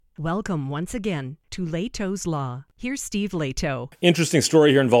Welcome once again to Leto's Law. Here's Steve Leto. Interesting story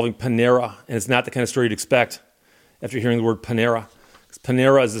here involving Panera, and it's not the kind of story you'd expect after hearing the word Panera.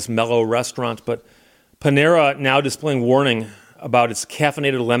 Panera is this mellow restaurant, but Panera now displaying warning about its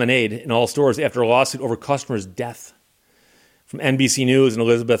caffeinated lemonade in all stores after a lawsuit over customer's death. From NBC News, and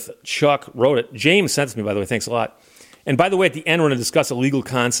Elizabeth Chuck wrote it. James sent it to me, by the way. Thanks a lot. And by the way, at the end, we're going to discuss a legal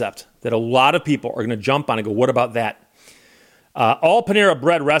concept that a lot of people are going to jump on and go, what about that? All Panera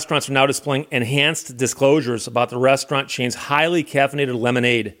Bread restaurants are now displaying enhanced disclosures about the restaurant chain's highly caffeinated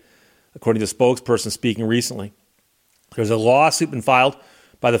lemonade, according to a spokesperson speaking recently. There's a lawsuit been filed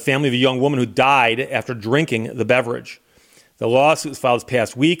by the family of a young woman who died after drinking the beverage. The lawsuit was filed this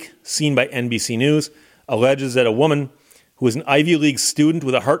past week, seen by NBC News, alleges that a woman who was an Ivy League student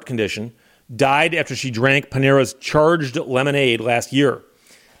with a heart condition died after she drank Panera's charged lemonade last year.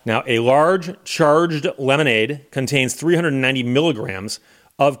 Now, a large charged lemonade contains 390 milligrams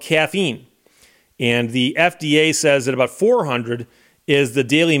of caffeine, and the FDA says that about 400 is the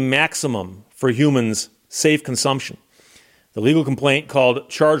daily maximum for humans' safe consumption. The legal complaint called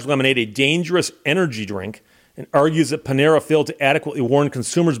charged lemonade a dangerous energy drink and argues that Panera failed to adequately warn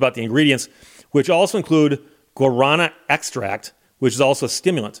consumers about the ingredients, which also include guarana extract, which is also a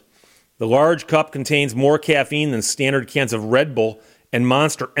stimulant. The large cup contains more caffeine than standard cans of Red Bull and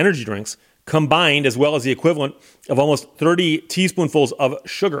Monster energy drinks combined, as well as the equivalent of almost 30 teaspoonfuls of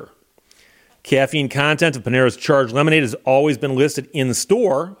sugar. Caffeine content of Panera's charged lemonade has always been listed in the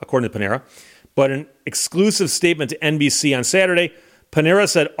store, according to Panera, but an exclusive statement to NBC on Saturday, Panera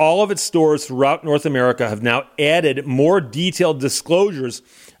said all of its stores throughout North America have now added more detailed disclosures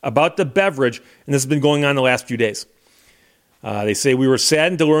about the beverage, and this has been going on the last few days. They say, we were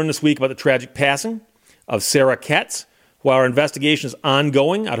saddened to learn this week about the tragic passing of Sarah Katz. While our investigation is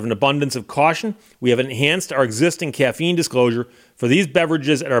ongoing, out of an abundance of caution, we have enhanced our existing caffeine disclosure for these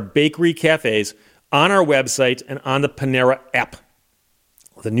beverages at our bakery cafes, on our website, and on the Panera app.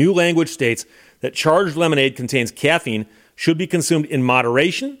 The new language states that charged lemonade contains caffeine, should be consumed in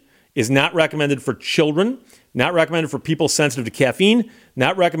moderation, is not recommended for children, not recommended for people sensitive to caffeine,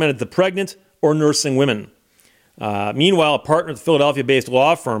 not recommended to pregnant or nursing women. Meanwhile, a partner of the Philadelphia-based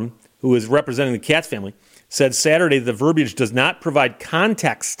law firm who is representing the Katz family said Saturday that the verbiage does not provide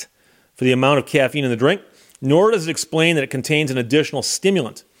context for the amount of caffeine in the drink, nor does it explain that it contains an additional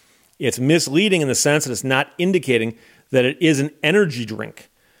stimulant. It's misleading in the sense that it's not indicating that it is an energy drink.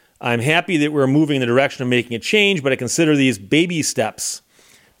 I'm happy that we're moving in the direction of making a change, but I consider these baby steps.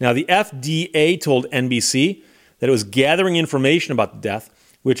 Now, the FDA told NBC that it was gathering information about the death,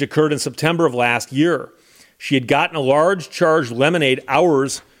 which occurred in September of last year. She had gotten a large charged lemonade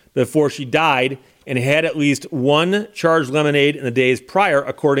hours before she died and had at least one charged lemonade in the days prior,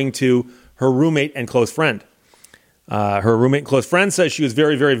 according to her roommate and close friend. Her roommate and close friend says she was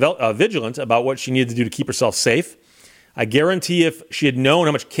very, very vigilant about what she needed to do to keep herself safe. I guarantee if she had known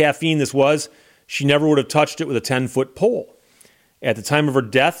how much caffeine this was, she never would have touched it with a 10-foot pole. At the time of her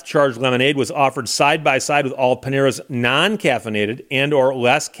death, charged lemonade was offered side by side with all Panera's non-caffeinated and or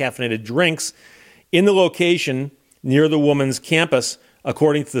less caffeinated drinks in the location near the woman's campus,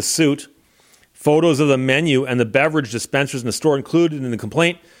 according to the suit. Photos of the menu and the beverage dispensers in the store included in the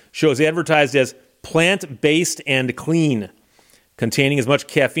complaint shows advertised as plant-based and clean, containing as much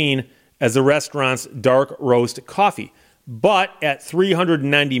caffeine as the restaurant's dark roast coffee. But at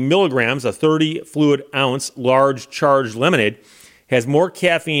 390 milligrams, a 30 fluid ounce large charged lemonade has more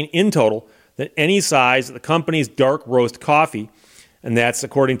caffeine in total than any size of the company's dark roast coffee. And that's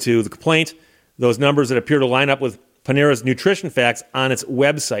according to the complaint, those numbers that appear to line up with Panera's nutrition facts on its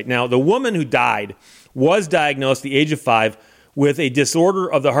website. Now, the woman who died was diagnosed at the age of 5 with a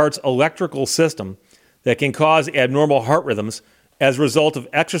disorder of the heart's electrical system that can cause abnormal heart rhythms as a result of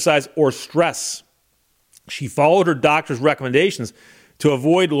exercise or stress. She followed her doctor's recommendations to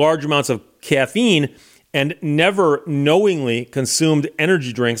avoid large amounts of caffeine and never knowingly consumed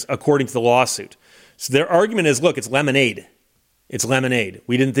energy drinks, according to the lawsuit. So their argument is, look, it's lemonade. It's lemonade.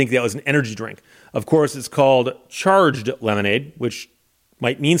 We didn't think that was an energy drink. Of course, it's called charged lemonade, which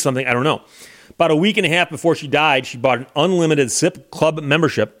might mean something. I don't know. About a week and a half before she died, she bought an unlimited SIP Club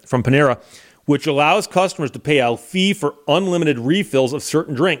membership from Panera, which allows customers to pay a fee for unlimited refills of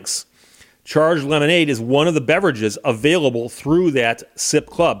certain drinks. Charged lemonade is one of the beverages available through that SIP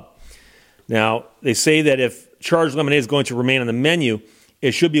Club. Now, they say that if charged lemonade is going to remain on the menu,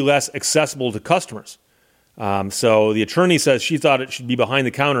 it should be less accessible to customers. So the attorney says she thought it should be behind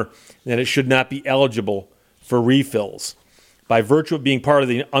the counter and that it should not be eligible for refills. By virtue of being part of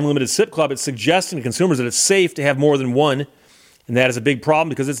the Unlimited SIP Club, it's suggesting to consumers that it's safe to have more than one, and that is a big problem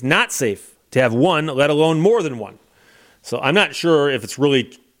because it's not safe to have one, let alone more than one. So I'm not sure if it's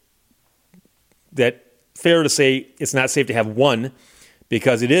really that fair to say it's not safe to have one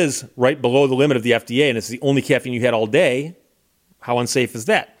because it is right below the limit of the FDA and it's the only caffeine you had all day. How unsafe is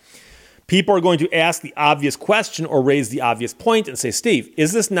that? People are going to ask the obvious question or raise the obvious point and say, Steve,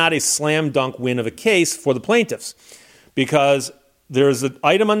 is this not a slam dunk win of a case for the plaintiffs? Because there's an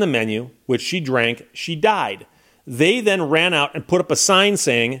item on the menu which she drank, she died. They then ran out and put up a sign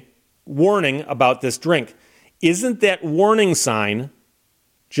saying, warning about this drink. Isn't that warning sign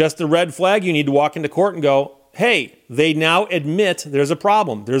just a red flag? You need to walk into court and go, hey, they now admit there's a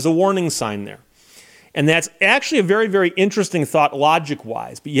problem. There's a warning sign there. And that's actually a very, very interesting thought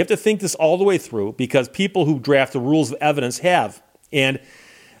logic-wise. But you have to think this all the way through because people who draft the rules of evidence have. And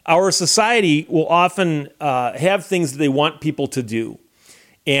our society will often have things that they want people to do.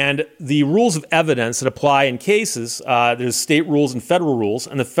 And the rules of evidence that apply in cases, there's state rules and federal rules.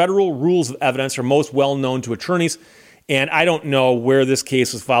 And the federal rules of evidence are most well known to attorneys. And I don't know where this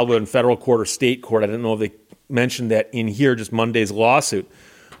case was filed, whether in federal court or state court. I don't know if they mentioned that in here, just Monday's lawsuit.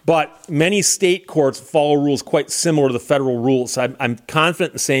 But many state courts follow rules quite similar to the federal rules. So I'm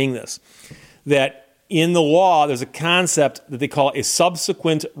confident in saying this, that in the law, there's a concept that they call a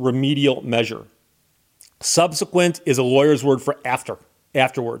subsequent remedial measure. Subsequent is a lawyer's word for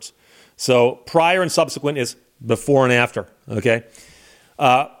afterwards. So prior and subsequent is before and after, okay?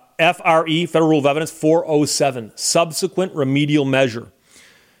 FRE, Federal Rule of Evidence 407, subsequent remedial measure.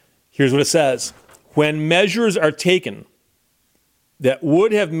 Here's what it says. When measures are taken that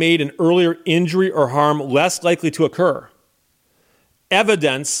would have made an earlier injury or harm less likely to occur,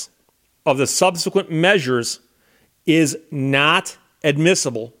 evidence of the subsequent measures is not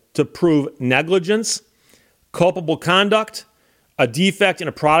admissible to prove negligence, culpable conduct, a defect in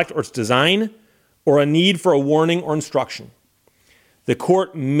a product or its design, or a need for a warning or instruction. The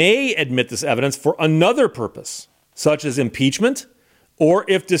court may admit this evidence for another purpose, such as impeachment, or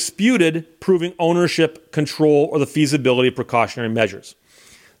if disputed, proving ownership, control, or the feasibility of precautionary measures.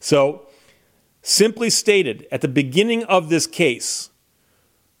 So, simply stated, at the beginning of this case,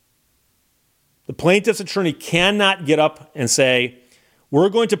 the plaintiff's attorney cannot get up and say, we're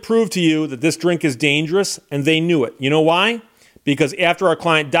going to prove to you that this drink is dangerous, and they knew it. You know why? Because after our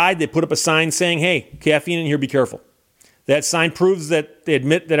client died, they put up a sign saying, hey, caffeine in here, be careful. That sign proves that they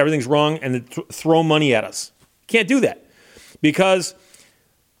admit that everything's wrong and they throw money at us. Can't do that. Because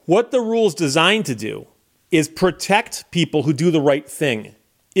what the rule's designed to do is protect people who do the right thing,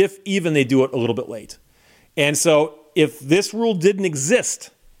 if even they do it a little bit late. And so if this rule didn't exist,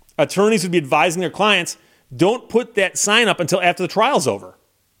 attorneys would be advising their clients, don't put that sign up until after the trial's over.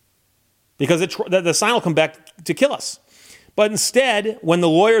 Because the sign will come back to kill us. But instead, when the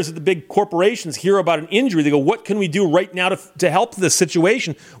lawyers at the big corporations hear about an injury, they go, what can we do right now to help this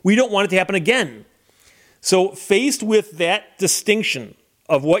situation? We don't want it to happen again. So faced with that distinction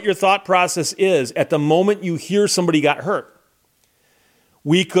of what your thought process is at the moment you hear somebody got hurt,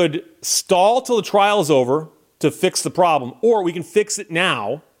 we could stall till the trial is over to fix the problem, or we can fix it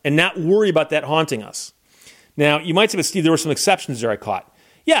now and not worry about that haunting us. Now, you might say, but Steve, there were some exceptions there I caught.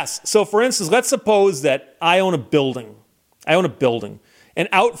 Yes. So for instance, let's suppose that I own a building, and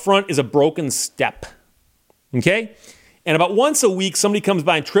out front is a broken step, okay? And about once a week, somebody comes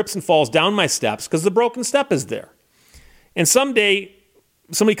by and trips and falls down my steps because the broken step is there. And someday,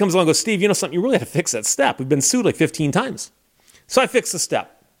 somebody comes along and goes, Steve, you know something? You really have to fix that step. We've been sued like 15 times. So I fix the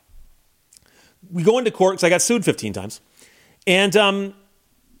step. We go into court because I got sued 15 times. And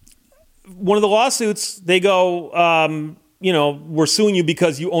one of the lawsuits, they go, we're suing you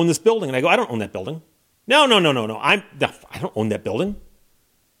because you own this building. And I go, I don't own that building. No. I don't own that building.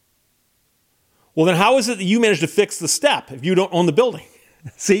 Well, then how is it that you managed to fix the step if you don't own the building?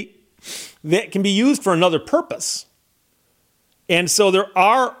 See, that can be used for another purpose. And so there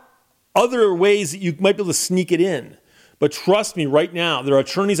are other ways that you might be able to sneak it in. But trust me, right now, there are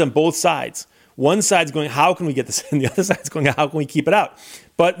attorneys on both sides. One side's going, how can we get this in? The other side's going, how can we keep it out?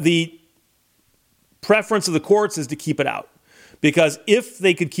 But the preference of the courts is to keep it out. Because if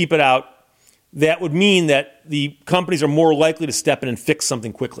they could keep it out, that would mean that the companies are more likely to step in and fix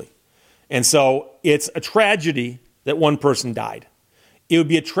something quickly. And so it's a tragedy that one person died. It would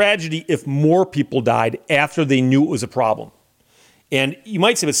be a tragedy if more people died after they knew it was a problem. And you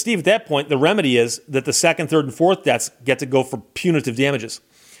might say, but Steve, at that point, the remedy is that the second, third, and fourth deaths get to go for punitive damages.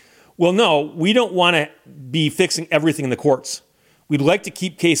 Well, no, we don't want to be fixing everything in the courts. We'd like to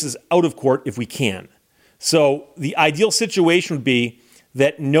keep cases out of court if we can. So the ideal situation would be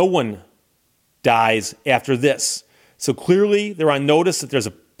that no one dies after this. So clearly they're on notice that there's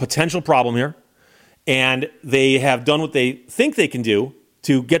a potential problem here, and they have done what they think they can do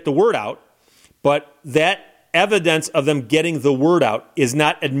to get the word out, but that evidence of them getting the word out is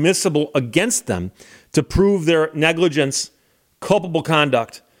not admissible against them to prove their negligence, culpable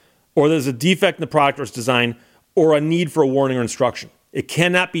conduct, or there's a defect in the product or its design, or a need for a warning or instruction. It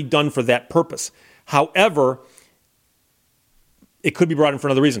cannot be done for that purpose. However, it could be brought in for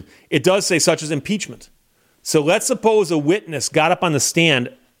another reason. It does say such as impeachment. So let's suppose a witness got up on the stand,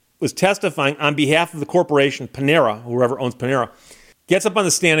 was testifying on behalf of the corporation, Panera, whoever owns Panera, gets up on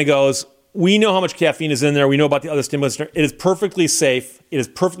the stand and goes, we know how much caffeine is in there. We know about the other stimulants. It is perfectly safe. It is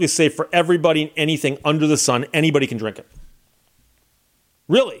perfectly safe for everybody and anything under the sun. Anybody can drink it.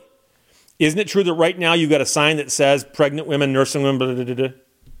 Really? Isn't it true that right now you've got a sign that says pregnant women, nursing women, blah, blah, blah, blah?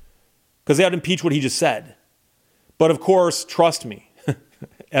 Because they have to impeach what he just said. But of course, trust me,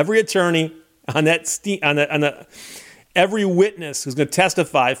 every attorney on every witness who's going to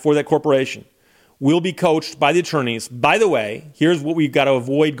testify for that corporation will be coached by the attorneys. By the way, here's what we've got to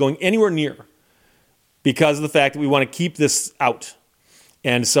avoid going anywhere near because of the fact that we want to keep this out.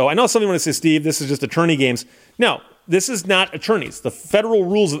 And so I know somebody want to say, Steve, this is just attorney games. No, this is not attorneys. The federal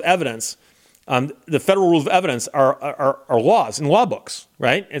rules of evidence, are laws and law books,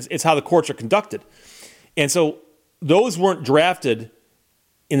 right? It's how the courts are conducted. And so those weren't drafted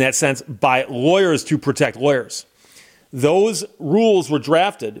in that sense by lawyers to protect lawyers. Those rules were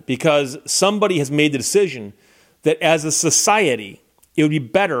drafted because somebody has made the decision that as a society, it would be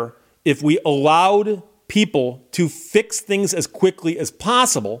better if we allowed people to fix things as quickly as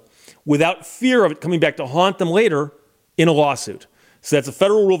possible without fear of it coming back to haunt them later in a lawsuit. So that's a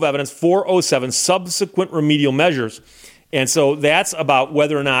federal rule of evidence 407, subsequent remedial measures. And so that's about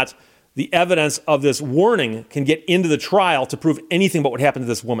whether or not the evidence of this warning can get into the trial to prove anything about what happened to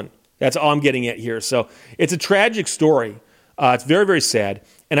this woman. That's all I'm getting at here. So it's a tragic story. It's very, very sad.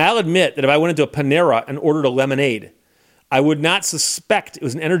 And I'll admit that if I went into a Panera and ordered a lemonade, I would not suspect it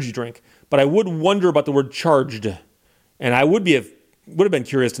was an energy drink, but I would wonder about the word charged. And I would have been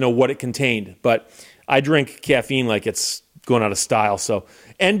curious to know what it contained. But I drink caffeine like it's going out of style. So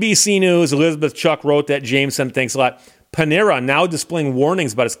NBC News, Elizabeth Chuck wrote that. James sent thanks a lot. Panera now displaying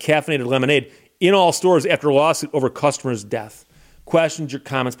warnings about its caffeinated lemonade in all stores after a lawsuit over customer's death. Questions or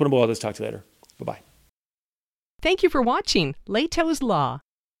comments, put them below. Let's talk to you later. Bye-bye. Thank you for watching Leto's Law.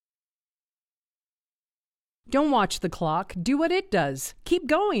 Don't watch the clock. Do what it does. Keep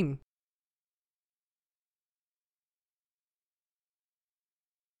going.